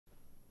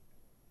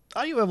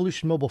Audio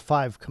Evolution Mobile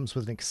 5 comes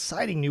with an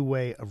exciting new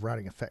way of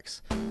routing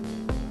effects. You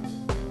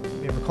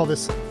may recall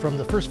this from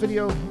the first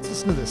video. Let's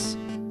listen to this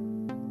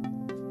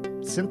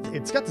synth.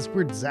 It's got this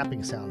weird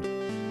zapping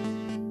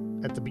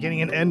sound at the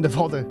beginning and end of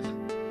all the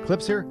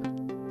clips here.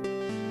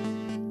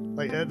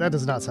 Like, that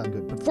does not sound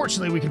good, but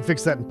fortunately we can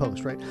fix that in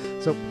post, right?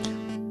 So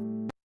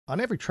on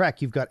every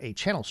track you've got a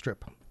channel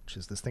strip, which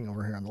is this thing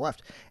over here on the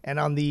left, and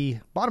on the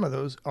bottom of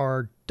those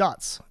are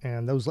dots,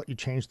 and those let you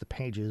change the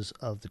pages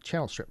of the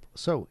channel strip.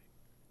 So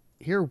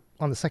here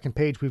on the second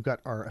page, we've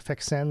got our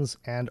effects sends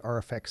and our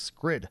effects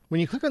grid.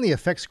 When you click on the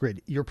effects grid,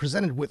 you're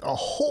presented with a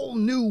whole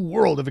new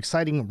world of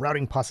exciting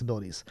routing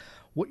possibilities.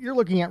 What you're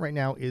looking at right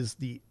now is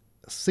the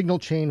signal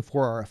chain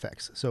for our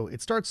effects. So it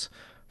starts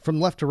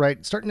from left to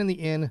right, starting in the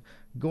in,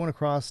 going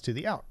across to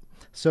the out.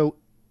 So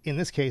in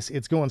this case,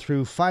 it's going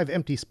through 5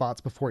 empty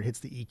spots before it hits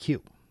the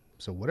EQ.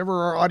 So whatever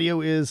our audio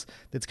is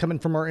that's coming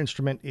from our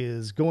instrument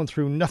is going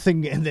through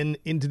nothing and then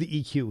into the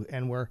EQ.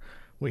 And where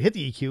we hit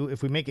the EQ,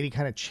 if we make any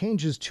kind of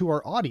changes to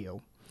our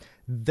audio,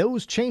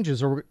 those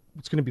changes are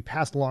what's going to be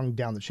passed along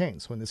down the chain.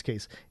 So in this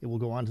case, it will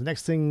go on to the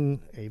next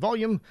thing, a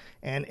volume,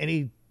 and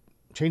any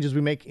changes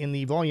we make in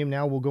the volume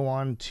now will go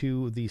on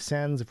to the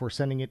sends if we're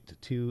sending it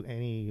to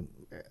any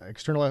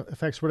external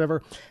effects,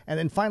 whatever, and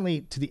then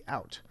finally to the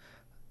out.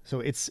 So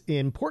it's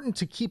important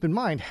to keep in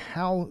mind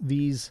how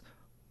these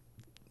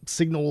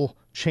signal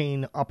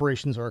chain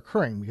operations are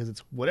occurring, because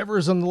it's whatever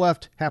is on the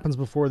left happens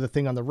before the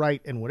thing on the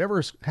right, and whatever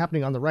is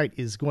happening on the right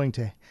is going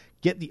to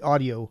get the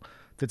audio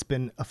that's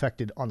been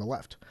affected on the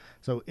left.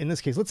 So in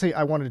this case, let's say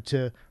I wanted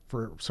to,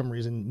 for some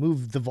reason,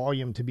 move the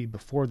volume to be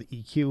before the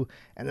EQ,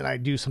 and then I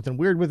do something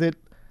weird with it,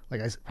 like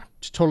I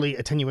just totally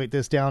attenuate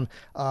this down.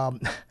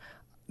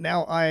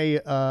 Now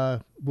I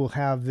will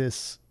have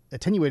this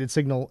attenuated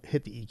signal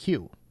hit the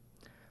EQ.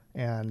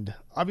 And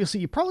obviously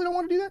you probably don't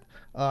want to do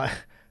that.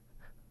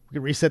 We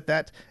can reset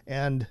that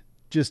and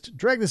just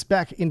drag this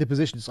back into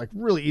position. It's like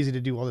really easy to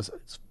do all this.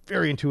 It's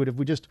very intuitive.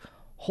 We just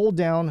hold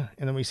down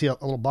and then we see a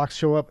little box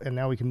show up, and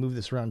now we can move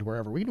this around to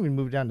wherever. We can even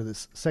move it down to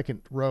this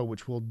second row,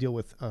 which we'll deal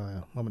with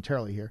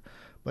momentarily here.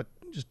 But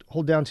just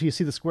hold down till you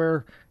see the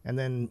square and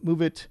then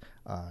move it.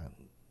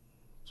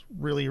 It's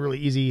really, really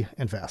easy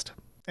and fast.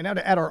 And now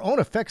to add our own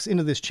effects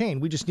into this chain,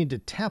 we just need to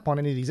tap on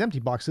any of these empty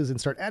boxes and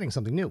start adding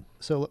something new.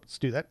 So let's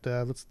do that.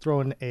 Let's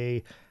throw in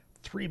a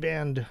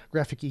 3-band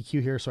graphic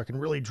EQ here so I can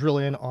really drill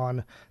in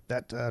on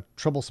that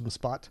troublesome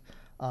spot.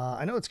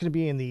 I know it's going to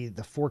be in the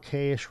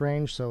 4K-ish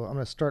range, so I'm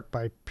going to start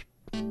by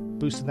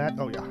boosting that.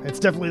 Oh yeah, it's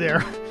definitely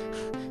there.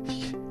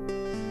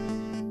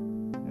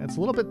 It's a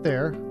little bit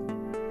there.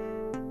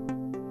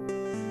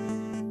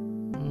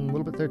 A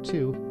little bit there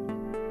too.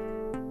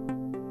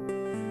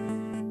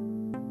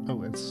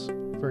 Oh, it's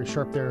very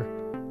sharp there.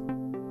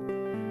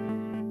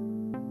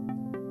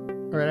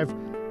 All right,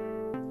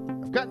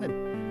 I've gotten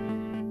it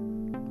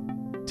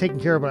taken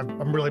care of, but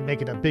I'm really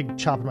making a big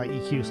chop in my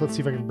EQ. So let's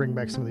see if I can bring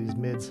back some of these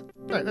mids.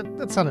 All right,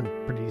 that sounded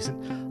pretty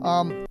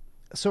decent.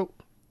 So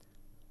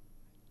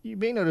you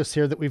may notice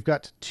here that we've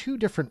got 2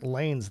 different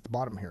lanes at the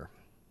bottom here.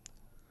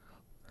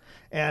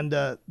 And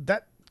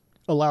that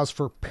allows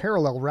for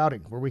parallel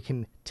routing, where we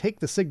can take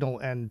the signal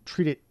and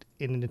treat it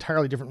in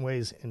entirely different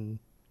ways in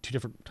 2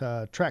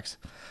 different tracks.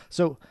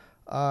 So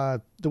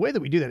the way that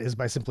we do that is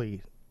by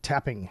simply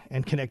tapping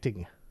and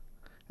connecting,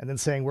 and then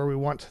saying where we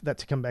want that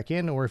to come back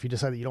in, or if you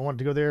decide that you don't want it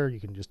to go there, you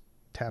can just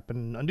tap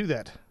and undo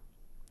that.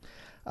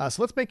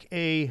 So let's make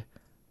a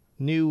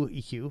new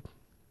EQ.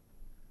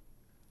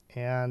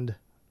 And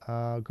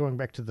going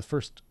back to the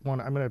first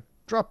one, I'm going to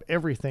drop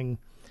everything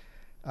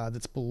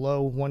that's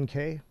below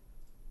 1K.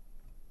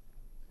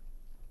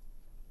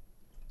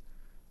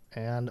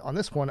 And on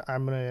this one,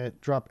 I'm going to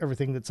drop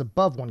everything that's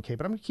above 1K,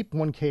 but I'm going to keep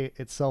 1K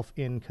itself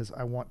in because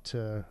I want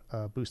to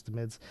boost the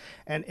mids.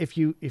 And if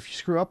you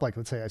screw up, like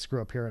let's say I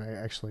screw up here and I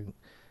actually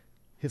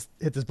hit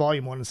this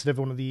volume one instead of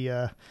one of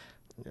the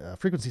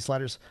frequency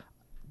sliders,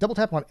 double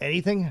tap on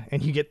anything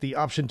and you get the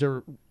option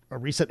to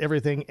reset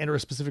everything, enter a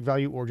specific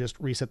value, or just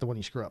reset the one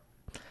you screw up.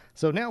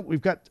 So now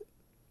we've got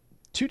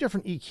 2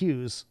 different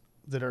EQs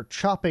that are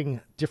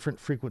chopping different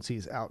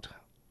frequencies out.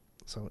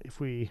 So if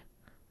we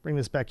bring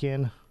this back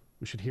in,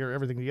 we should hear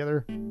everything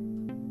together.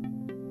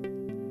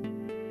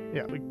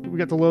 Yeah, we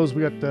got the lows,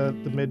 we got the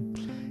mid,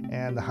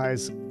 and the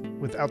highs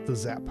without the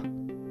zap.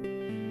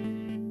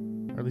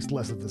 Or at least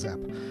less of the zap.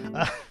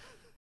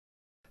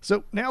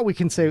 So now we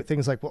can say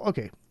things like, well,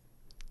 okay,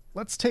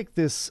 let's take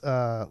this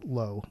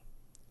low,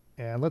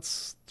 and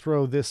let's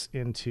throw this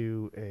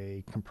into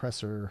a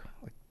compressor,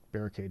 like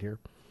barricade here.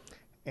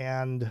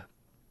 And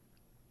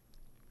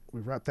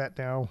we route that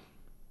now.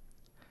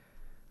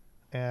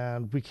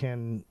 And we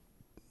can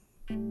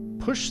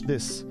push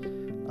this,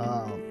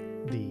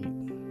 the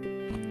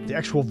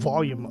actual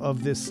volume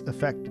of this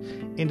effect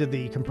into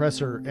the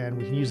compressor, and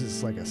we can use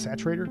this like a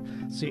saturator.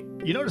 So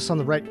you notice on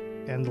the right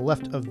and the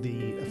left of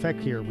the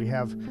effect here, we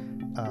have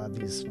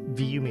these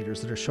VU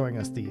meters that are showing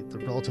us the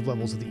relative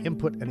levels of the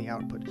input and the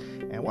output.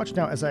 And watch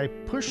now, as I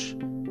push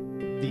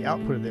the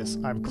output of this,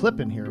 I'm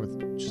clipping here,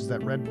 which is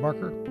that red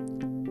marker.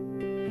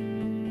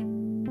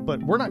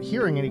 but we're not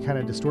hearing any kind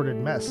of distorted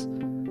mess,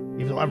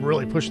 even though I'm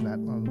really pushing that.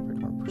 I'm going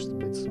to push the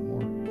mids some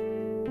more.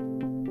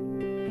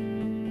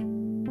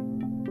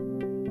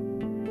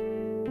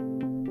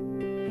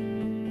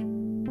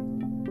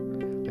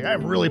 Like,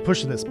 I'm really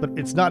pushing this, but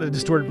it's not a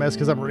distorted mess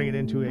because I'm running it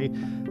into a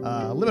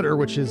limiter,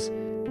 which is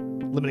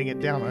limiting it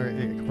down, or a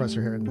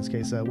compressor here in this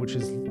case, which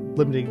is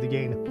limiting the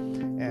gain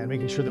and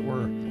making sure that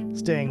we're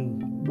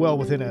staying well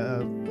within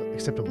a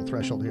acceptable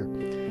threshold here.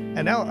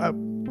 And now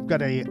I've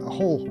got a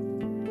whole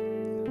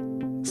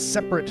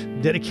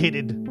separate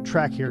dedicated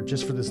track here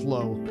just for this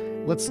low.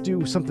 Let's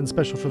do something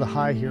special for the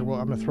high here. Well,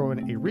 I'm going to throw in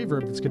a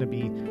reverb that's going to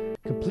be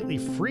completely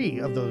free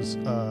of those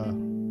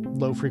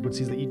low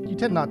frequencies that you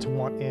tend not to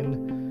want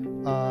in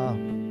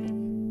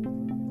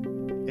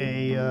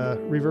a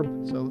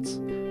reverb. So let's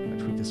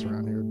tweak this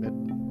around here a bit.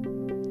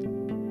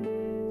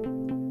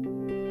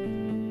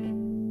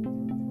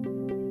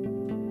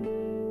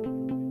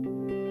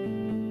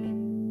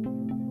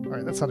 All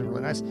right, that sounded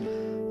really nice.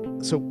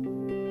 So,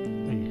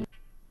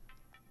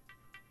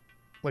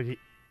 like,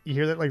 you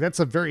hear that? Like, that's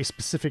a very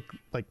specific,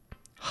 like,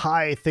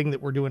 high thing that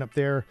we're doing up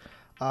there.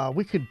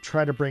 We could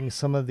try to bring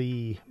some of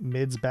the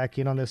mids back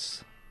in on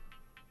this.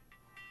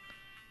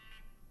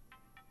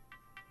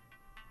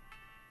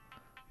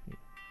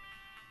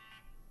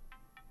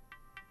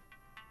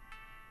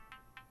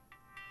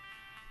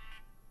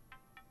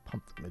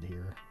 Pump the mid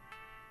here.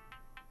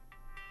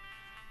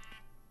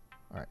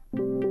 All right.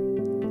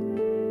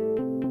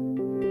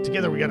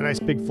 Together we got a nice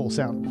big full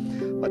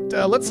sound. But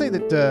let's say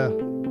that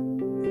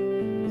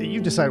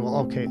you decide, well,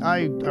 okay,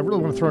 I really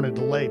want to throw in a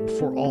delay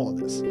before all of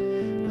this.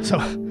 So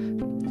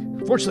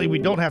fortunately, we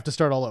don't have to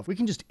start all over. We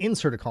can just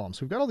insert a column.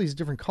 So we've got all these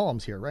different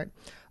columns here, right?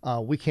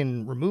 We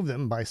can remove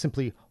them by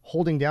simply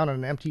holding down on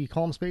an empty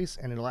column space,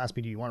 and it'll ask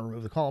me, do you want to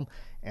remove the column?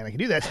 And I can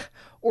do that.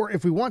 Or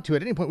if we want to,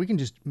 at any point, we can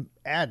just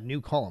add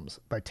new columns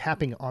by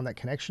tapping on that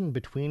connection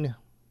between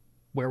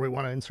where we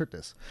want to insert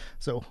this.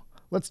 So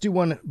let's do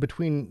one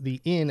between the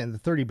in and the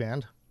 30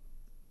 band.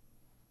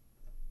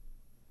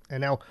 And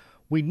now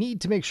we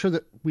need to make sure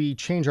that we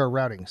change our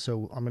routing.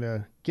 So I'm going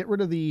to get rid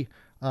of the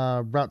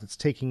route that's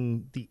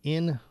taking the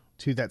in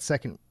to that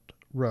second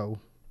row.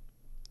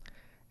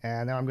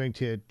 And now I'm going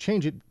to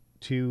change it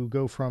to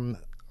go from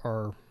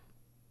our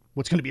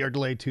what's going to be our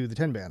delay to the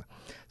 10 band.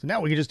 So now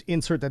we can just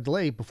insert that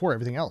delay before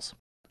everything else.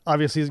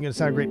 Obviously, it's going to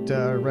sound great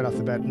right off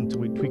the bat until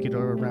we tweak it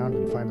around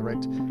and find the right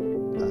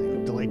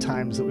delay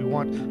times that we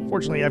want.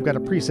 Fortunately, I've got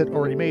a preset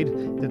already made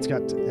that's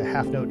got a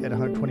half note at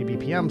 120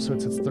 BPM, so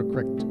it sets the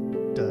correct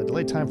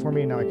delay time for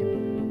me. Now I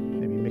can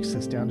maybe mix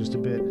this down just a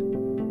bit.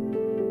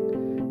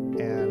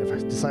 And if I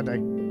decide I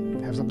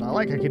have something I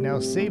like, I can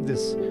now save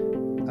this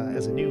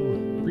as a new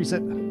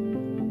preset.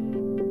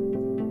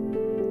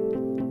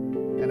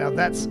 And now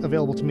that's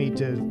available to me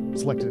to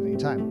select it at any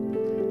time.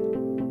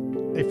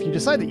 If you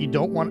decide that you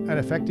don't want an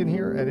effect in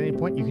here at any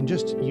point, you can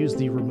just use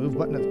the remove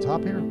button at the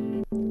top here,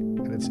 and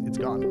it's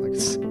gone. Like,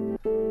 it's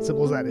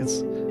simple as that.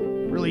 It's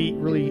really,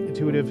 really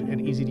intuitive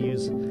and easy to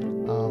use.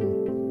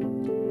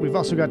 We've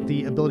also got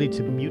the ability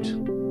to mute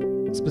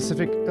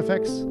specific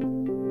effects.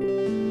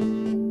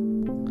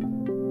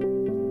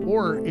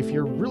 Or if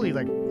you're really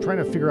like trying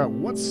to figure out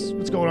what's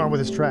going on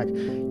with this track,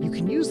 you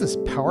can use this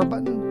power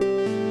button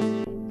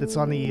that's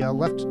on the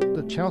left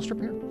the channel strip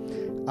here.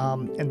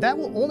 And that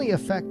will only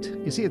affect,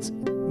 you see it's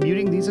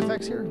muting these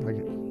effects here. Like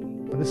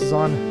when this is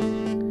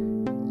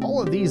on,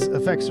 all of these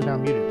effects are now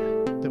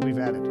muted that we've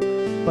added.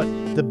 But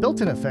the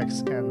built-in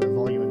effects and the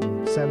volume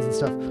and sends and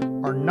stuff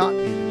are not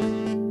muted.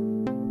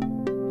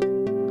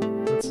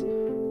 That's a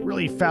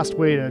really fast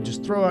way to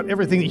just throw out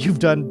everything that you've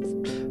done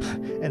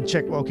and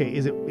check, well, okay,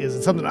 is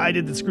it something I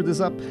did that screwed this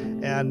up?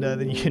 And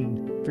then you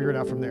can figure it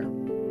out from there.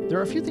 There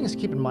are a few things to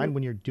keep in mind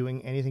when you're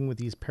doing anything with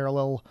these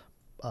parallel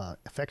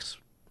effects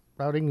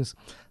routings.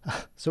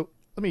 So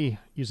let me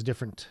use a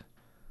different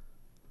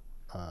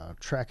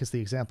track as the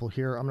example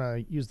here. I'm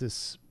going to use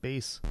this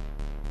bass.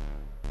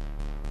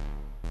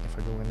 If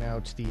I go in now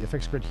to the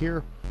effects grid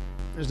here,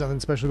 there's nothing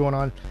special going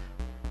on.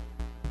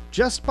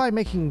 Just by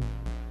making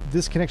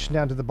this connection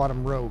down to the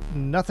bottom row,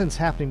 nothing's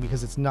happening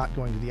because it's not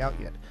going to the out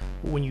yet.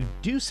 But when you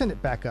do send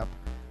it back up,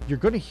 you're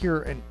going to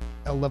hear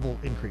a level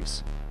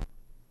increase.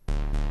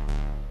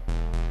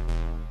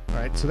 All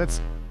right, so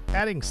that's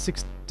adding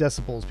 6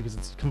 decibels because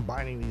it's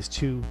combining these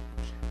two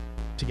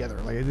together.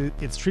 Like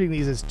it's treating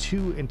these as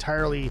two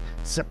entirely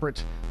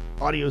separate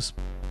audios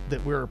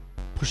that we're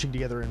pushing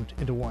together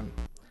into one.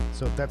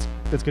 So that's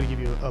going to give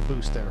you a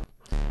boost there.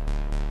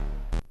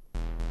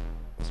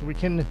 So we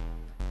can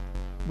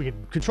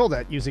control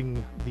that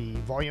using the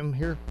volume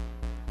here.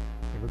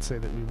 Like let's say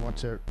that we want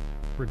to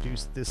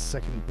reduce this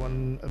second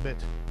one a bit.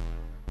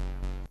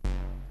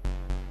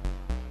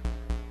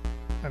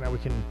 And now we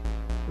can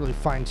really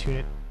fine tune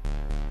it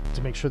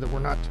to make sure that we're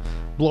not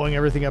blowing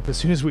everything up as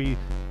soon as we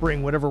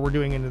bring whatever we're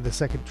doing into the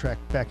second track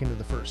back into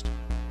the first.